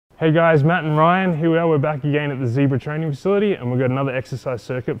Hey guys, Matt and Ryan, here we are. We're back again at the Zebra training facility and we've got another exercise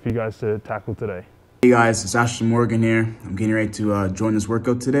circuit for you guys to tackle today. Hey guys, it's Ashton Morgan here. I'm getting ready to join this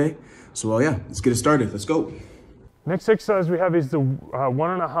workout today. So yeah, let's get it started. Let's go. Next exercise we have is the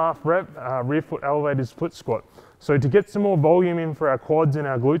 1.5 rep rear foot elevated split squat. So to get some more volume in for our quads and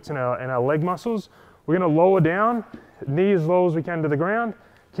our glutes and our leg muscles, we're going to lower down, knee as low as we can to the ground,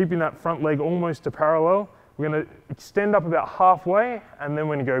 keeping that front leg almost to parallel. We're going to extend up about halfway, and then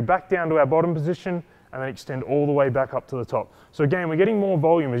we're going to go back down to our bottom position and then extend all the way back up to the top. So again, we're getting more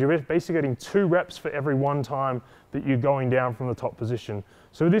volume as you're basically getting 2 reps for every 1 time that you're going down from the top position.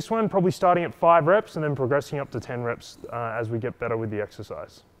 So this one, probably starting at 5 reps and then progressing up to 10 reps as we get better with the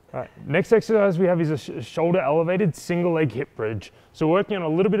exercise. All right, next exercise we have is a shoulder elevated single leg hip bridge. So working on a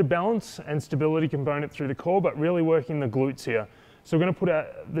little bit of balance and stability component through the core, but really working the glutes here. So we're going to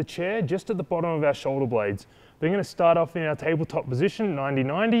put the chair just at the bottom of our shoulder blades. Then going to start off in our tabletop position,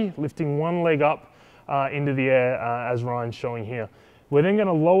 90-90, lifting one leg up into the air as Ryan's showing here. We're then going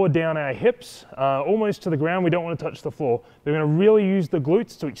to lower down our hips almost to the ground. We don't want to touch the floor. We're going to really use the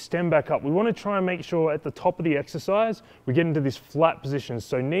glutes to extend back up. We want to try and make sure at the top of the exercise we get into this flat position.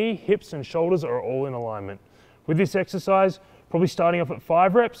 So knee, hips and shoulders are all in alignment. With this exercise, probably starting off at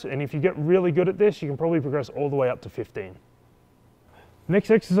 5 reps, and if you get really good at this, you can probably progress all the way up to 15. Next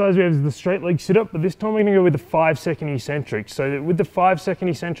exercise we have is the straight leg sit up, but this time we're going to go with the 5-second eccentric. So with the 5-second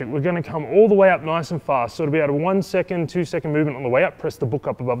eccentric, we're going to come all the way up nice and fast. So it'll be about a 1 second, 2 second movement on the way up, press the book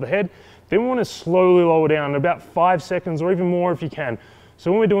up above the head. Then we want to slowly lower down about 5 seconds or even more if you can.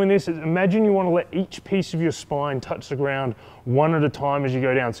 So when we're doing this, imagine you want to let each piece of your spine touch the ground one at a time as you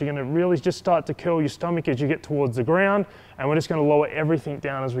go down. So you're going to really just start to curl your stomach as you get towards the ground, and we're just going to lower everything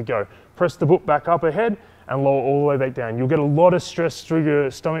down as we go. Press the book back up ahead and lower all the way back down. You'll get a lot of stress through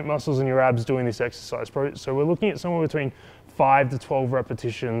your stomach muscles and your abs doing this exercise. So we're looking at somewhere between 5 to 12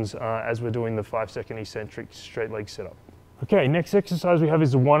 repetitions as we're doing the 5-second eccentric straight leg sit up. Okay, next exercise we have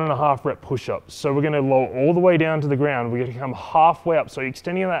is the 1.5 rep push-up. So we're going to lower all the way down to the ground. We're going to come halfway up. So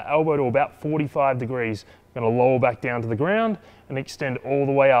extending that elbow to about 45 degrees. We're going to lower back down to the ground and extend all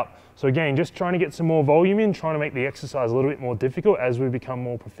the way up. So again, just trying to get some more volume in, trying to make the exercise a little bit more difficult as we become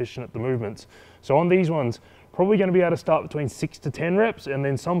more proficient at the movements. So on these ones, probably going to be able to start between 6 to 10 reps, and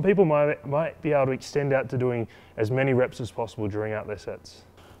then some people might be able to extend out to doing as many reps as possible during out their sets.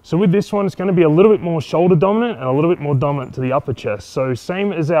 So with this one, it's going to be a little bit more shoulder dominant and a little bit more dominant to the upper chest. So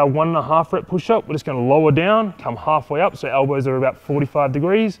same as our 1.5 rep push-up, we're just going to lower down, come halfway up, so elbows are about 45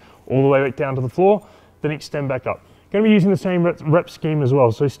 degrees, all the way back down to the floor, then extend back up. Going to be using the same rep scheme as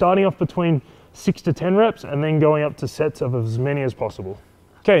well. So starting off between 6 to 10 reps and then going up to sets of as many as possible.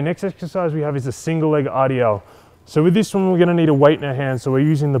 Okay, next exercise we have is a single leg RDL. So with this one, we're going to need a weight in our hands, so we're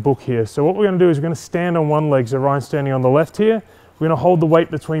using the book here. So what we're going to do is we're going to stand on one leg, so Ryan's standing on the left here. We're going to hold the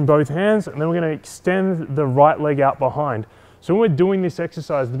weight between both hands, and then we're going to extend the right leg out behind. So when we're doing this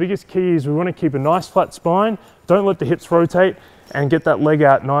exercise, the biggest key is we want to keep a nice flat spine, don't let the hips rotate, and get that leg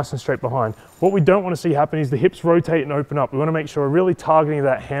out nice and straight behind. What we don't want to see happen is the hips rotate and open up. We want to make sure we're really targeting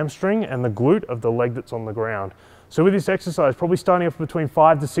that hamstring and the glute of the leg that's on the ground. So with this exercise, probably starting off between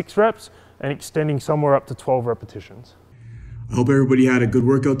 5 to 6 reps and extending somewhere up to 12 repetitions. I hope everybody had a good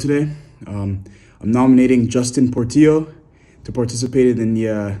workout today. I'm nominating Justin Portillo to participate in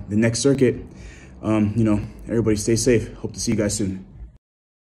the next circuit. Everybody stay safe. Hope to see you guys soon.